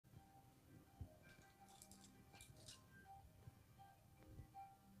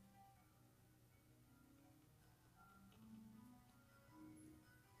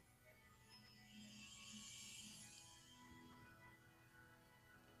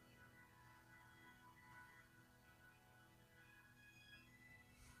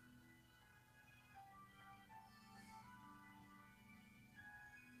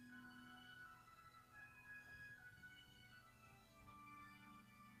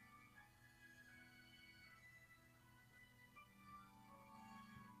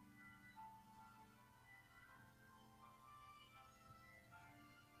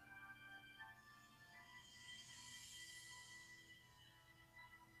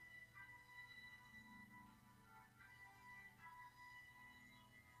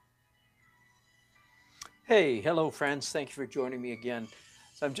Hey, hello friends. Thank you for joining me again.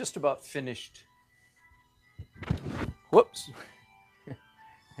 So I'm just about finished. Whoops.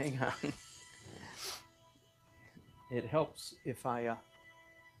 Hang on. It helps if I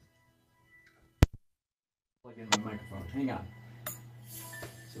plug in my microphone. Hang on.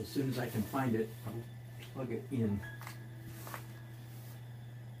 So as soon as I can find it, I'll plug it in.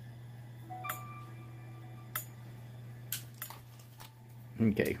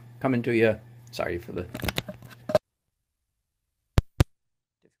 Okay, coming to you. Sorry for the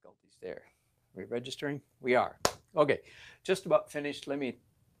difficulties there. Are we registering? We are. Okay, just about finished. Let me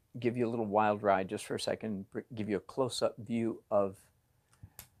give you a little wild ride just for a second, give you a close-up view of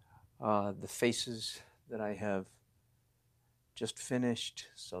the faces that I have just finished.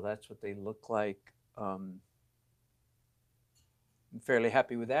 So that's what they look like. I'm fairly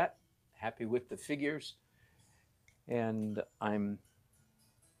happy with that, happy with the figures, and I'm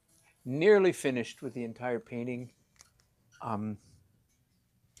nearly finished with the entire painting. A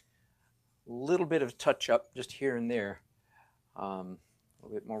little bit of touch up just here and there. A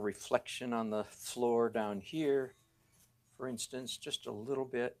little bit more reflection on the floor down here, for instance, just a little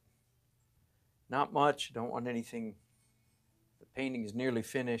bit. Not much. Don't want anything. The painting is nearly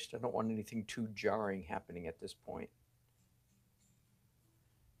finished. I don't want anything too jarring happening at this point.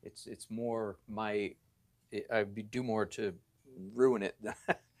 It's more my. I'd do more to ruin it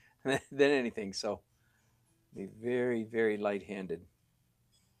than anything. So be very, very light-handed.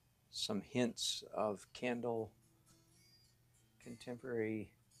 Some hints of candle,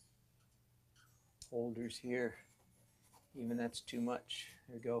 contemporary holders here. Even that's too much.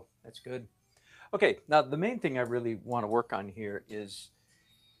 There we go. That's good. Okay, now the main thing I really want to work on here is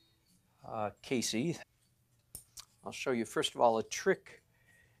Casey. I'll show you first of all a trick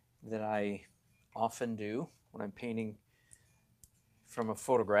that I often do when I'm painting from a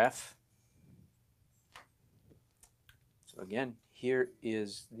photograph. So again, here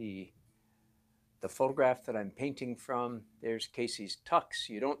is the photograph that I'm painting from. There's Casey's tux.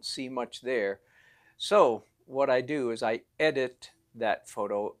 You don't see much there. So what I do is I edit that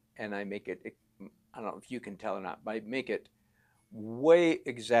photo and I make it, I don't know if you can tell or not, but I make it way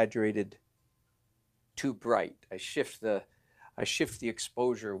exaggerated, too bright. I shift the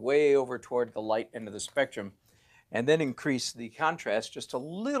exposure way over toward the light end of the spectrum and then increase the contrast just a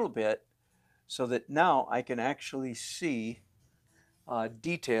little bit so that now I can actually see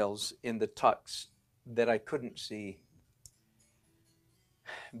details in the tux that I couldn't see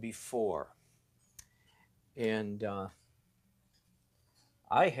before. And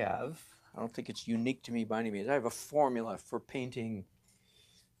I don't think it's unique to me by any means, I have a formula for painting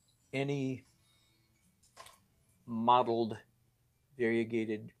any modeled,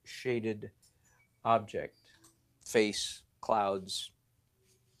 variegated, shaded object, face, clouds,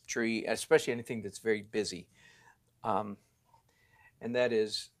 tree, especially anything that's very busy. And that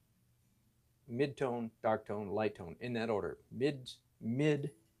is mid-tone, dark tone, light tone, in that order.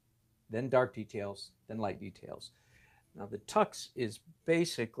 Mid, then dark details, then light details. Now the tux is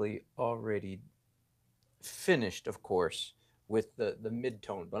basically already finished, of course, with the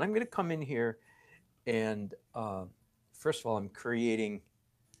mid-tone. But I'm going to come in here and first of all, I'm creating,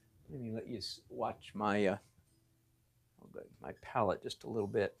 let me let you watch my my palette just a little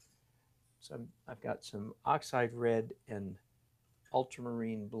bit. So I've got some oxide red and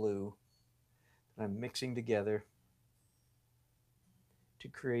ultramarine blue that I'm mixing together to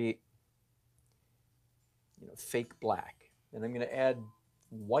create, fake black. And I'm going to add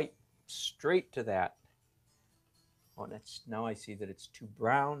white straight to that. Oh, now I see that it's too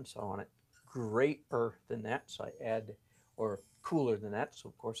brown, so I want it grayer than that. So I add, or cooler than that. So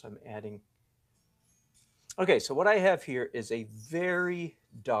of course I'm adding. Okay, so what I have here is a very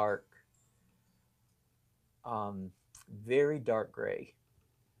dark gray,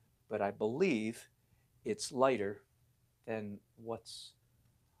 but I believe it's lighter than what's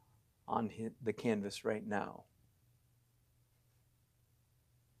on the canvas right now.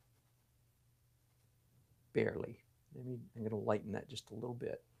 Barely. I'm going to lighten that just a little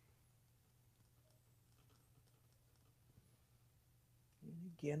bit. And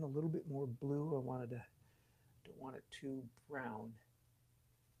again, a little bit more blue. Don't want it too brown.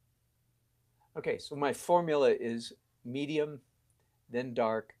 Okay, so my formula is medium, then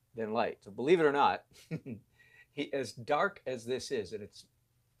dark, then light. So believe it or not, as dark as this is, and it's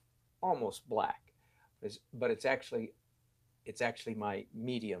almost black, but it's actually my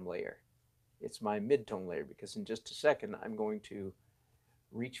medium layer. It's my mid-tone layer, because in just a second I'm going to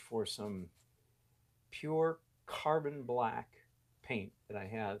reach for some pure carbon black paint that I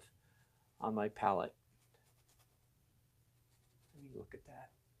have on my palette. Let me look at that.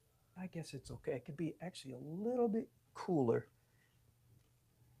 I guess it's okay. It could be actually a little bit cooler.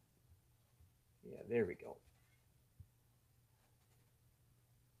 Yeah, there we go.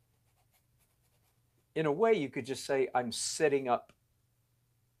 In a way, you could just say, I'm setting up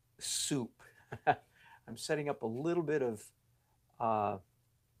soup. I'm setting up a little bit of uh,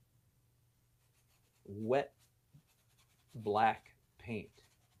 wet black paint.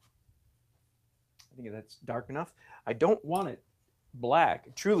 I think that's dark enough. I don't want it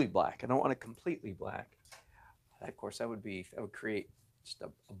black, truly black. I don't want it completely black. Of course, that would create just a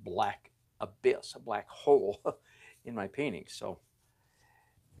black abyss, a black hole in my painting. So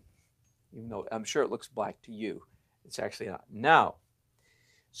even though I'm sure it looks black to you, it's actually not. Now,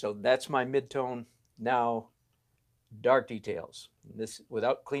 so that's my midtone. Now, dark details. This,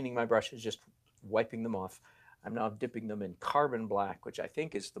 without cleaning my brushes, just wiping them off. I'm now dipping them in carbon black, which I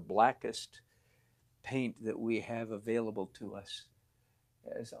think is the blackest paint that we have available to us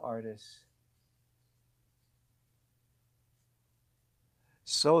as artists.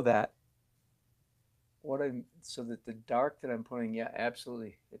 So that so that the dark that I'm putting, yeah,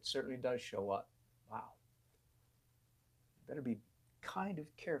 absolutely, it certainly does show up. Wow. Better be kind of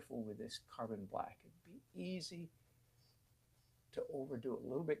careful with this carbon black. It'd be easy to overdo it. A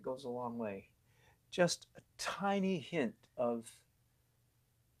little bit goes a long way. Just a tiny hint of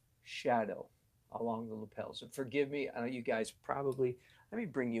shadow along the lapels. And forgive me, I know you guys probably, let me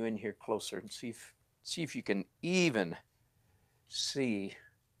bring you in here closer and see if you can even see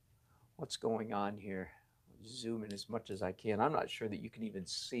what's going on here. Zoom in as much as I can. I'm not sure that you can even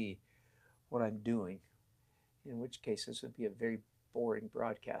see what I'm doing, in which case this would be a very boring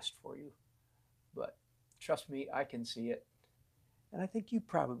broadcast for you. But trust me, I can see it. And I think you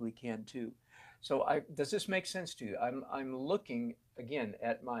probably can too. So does this make sense to you? I'm looking again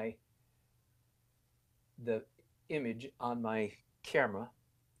at the image on my camera,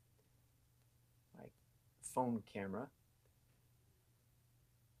 my phone camera,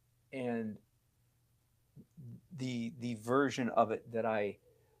 and the version of it that I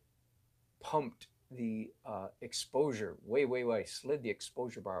pumped the exposure way, slid the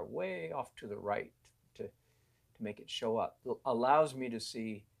exposure bar way off to the right to make it show up. It allows me to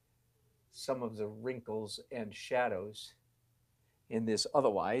see some of the wrinkles and shadows in this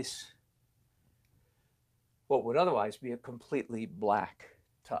what would otherwise be a completely black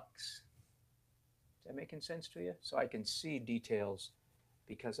tux. Is that making sense to you? So I can see details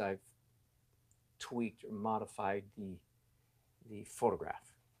because I've tweaked or modified the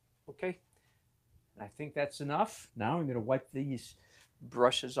photograph. Okay, and I think that's enough. Now I'm going to wipe these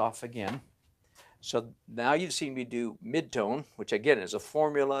brushes off again. So now you've seen me do midtone, which again is a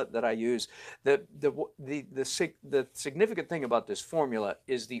formula that I use. The significant thing about this formula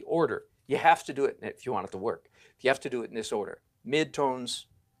is the order. You have to do it if you want it to work. You have to do it in this order: midtones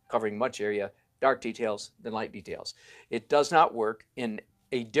covering much area, dark details, then light details. It does not work in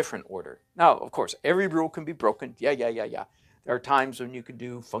a different order. Now, of course, every rule can be broken. Yeah. There are times when you can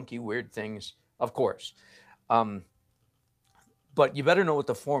do funky, weird things, of course. But you better know what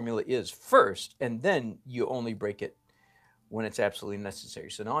the formula is first, and then you only break it when it's absolutely necessary.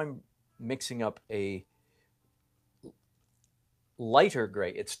 So now I'm mixing up a lighter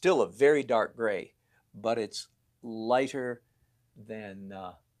gray. It's still a very dark gray, but it's lighter than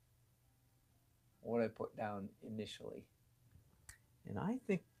what I put down initially. And I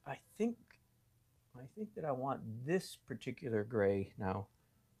think that I want this particular gray now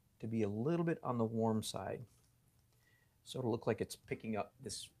to be a little bit on the warm side, so it'll look like it's picking up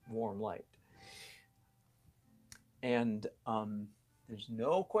this warm light. And there's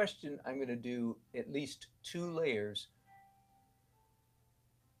no question I'm going to do at least 2 layers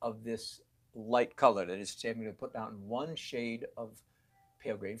of this light color. That is to say, I'm going to put down 1 shade of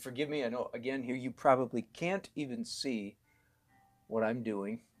pale gray. Forgive me, I know, again, here you probably can't even see what I'm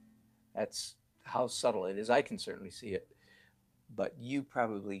doing. That's how subtle it is. I can certainly see it, but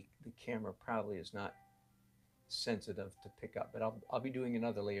the camera probably is not sensitive to pick up. But I'll be doing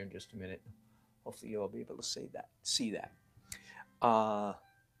another layer in just a minute. Hopefully you'll be able to see that.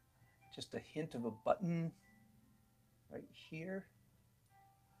 Just a hint of a button right here.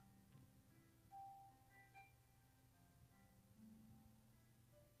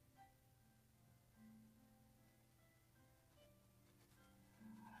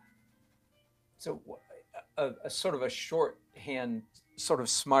 So a sort of a shorthand, sort of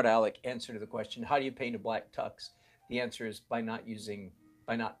smart aleck answer to the question, how do you paint a black tux? The answer is by not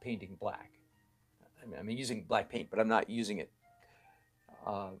painting black. I'm using black paint, but I'm not using it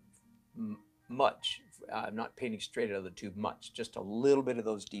much. I'm not painting straight out of the tube much, just a little bit of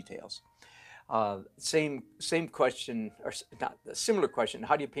those details. Same question, or not a similar question.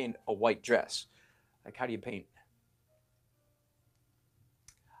 How do you paint a white dress? Like, how do you paint?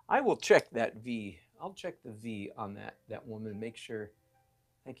 I will check that V. I'll check the V on that woman. Make sure.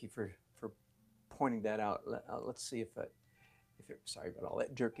 Thank you for pointing that out. Let's see if it. Sorry about all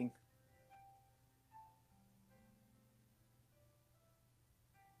that jerking.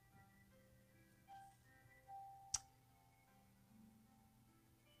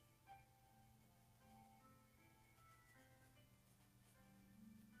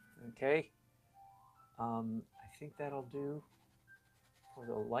 Okay. I think that'll do for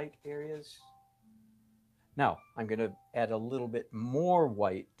the light areas. Now, I'm going to add a little bit more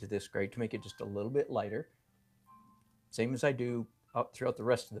white to this gray to make it just a little bit lighter. Same as I do throughout the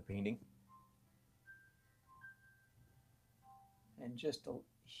rest of the painting. And just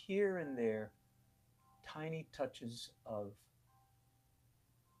here and there, tiny touches of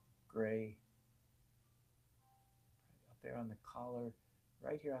gray up there on the collar,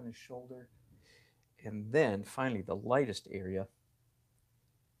 right here on the shoulder. And then finally, the lightest area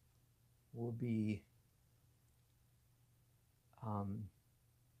will be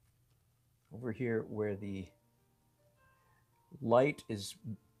over here where the light is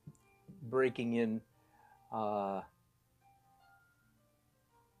breaking in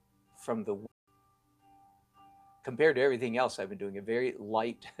from the, compared to everything else I've been doing, a very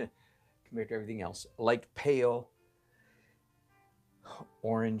light, compared to everything else, light pale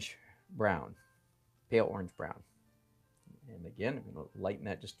orange brown, pale orange brown. And again, I'm going to lighten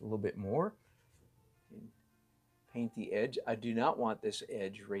that just a little bit more. Paint the edge. I do not want this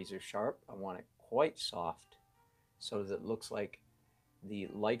edge razor sharp. I want it quite soft so that it looks like the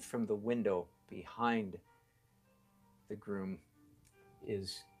light from the window behind the groom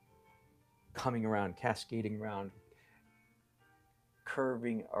is coming around, cascading around,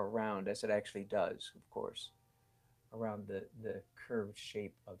 curving around, as it actually does, of course, around the curved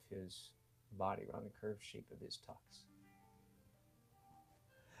shape of his body, around the curved shape of his tux.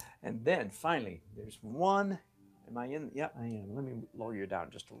 And then finally, there's one. Am I in? Yeah, I am. Let me lower you down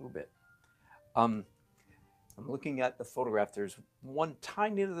just a little bit. I'm looking at the photograph. There's one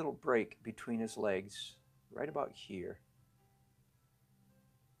tiny little break between his legs, right about here.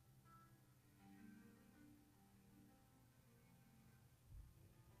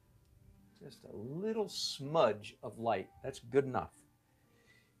 Just a little smudge of light. That's good enough.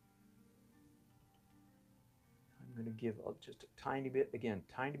 I'm going to give just a tiny bit, again,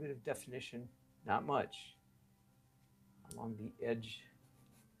 tiny bit of definition, not much, along the edge.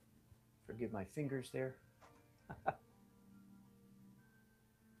 Forgive my fingers there.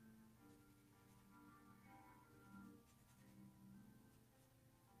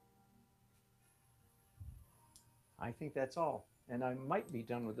 I think that's all, and I might be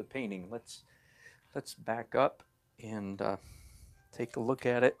done with the painting. Let's back up and take a look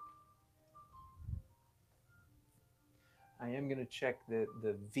at it. I am going to check the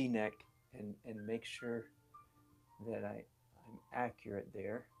V-neck and make sure that I'm accurate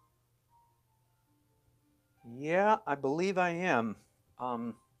there. Yeah, I believe I am.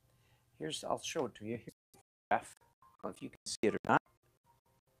 I'll show it to you. Here's the graph. I don't know if you can see it or not.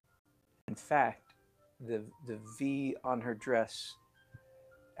 In fact, the V on her dress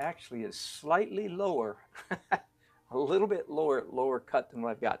actually is slightly lower, a little bit lower cut than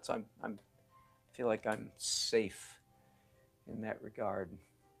what I've got. So I feel like I'm safe in that regard.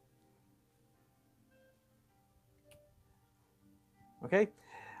 Okay,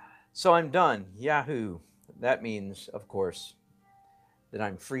 so I'm done. Yahoo! That means, of course, that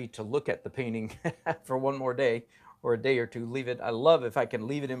I'm free to look at the painting for one more day or a day or two. Leave it. I love if I can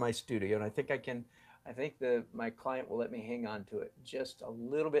leave it in my studio, and I think I can. I think my client will let me hang on to it just a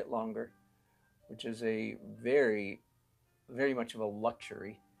little bit longer, which is a very much of a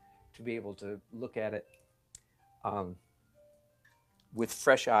luxury to be able to look at it with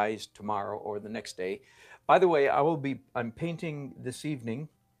fresh eyes tomorrow or the next day. By the way, I'm painting this evening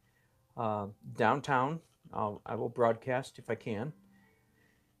downtown. I will broadcast if I can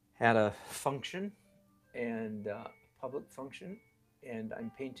at a function and public function, and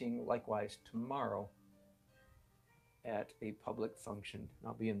I'm painting likewise tomorrow at a public function.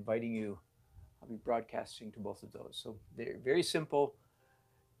 I'll be inviting you. I'll be broadcasting to both of those. So they're very simple.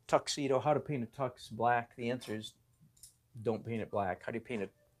 Tuxedo, how to paint a tux black. The answer is don't paint it black. How do you paint a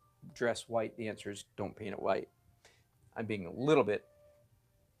dress white? The answer is don't paint it white. I'm being a little bit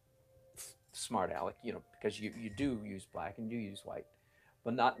smart aleck, because you do use black and do use white,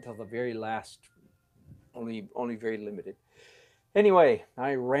 but not until the very last, only very limited. Anyway,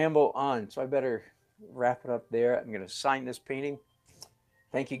 I ramble on, so I better wrap it up there. I'm going to sign this painting,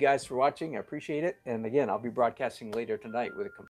 Thank you guys for watching. I appreciate it. And again, I'll be broadcasting later tonight with a